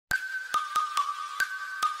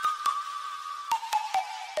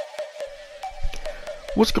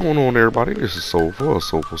What's going on, everybody? This is Soulful of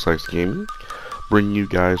SoulfulSax Gaming, bringing you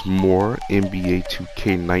guys more NBA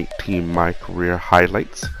 2K19 MyCareer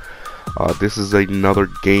highlights. This is another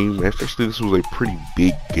game. Actually, this was a pretty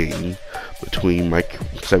big game between my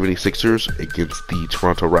 76ers against the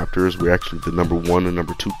Toronto Raptors. We're actually the number 1 and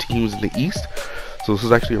number 2 teams in the East. So this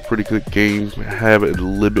is actually a pretty good game. I have a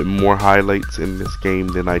little bit more highlights in this game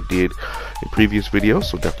than I did in previous videos,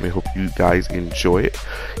 so definitely hope you guys enjoy it.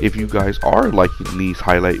 If you guys are liking these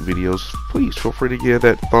highlight videos, please feel free to give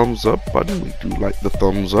that thumbs up button. We do like the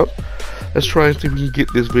thumbs up. Let's try and see if we can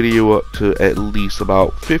get this video up to at least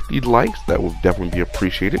about 50 likes. That would definitely be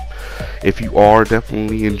appreciated. If you are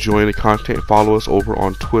definitely enjoying the content, follow us over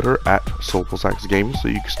on Twitter at SoulfulSax Gaming so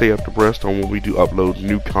you can stay up to breast on when we do upload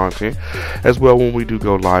new content, as well when we do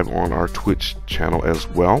go live on our Twitch channel as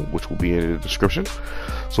well, which will be in the description.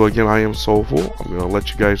 So again, I am Soulful. I'm going to let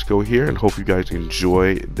you guys go here and hope you guys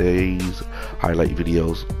enjoy these highlight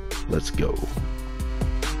videos. Let's go.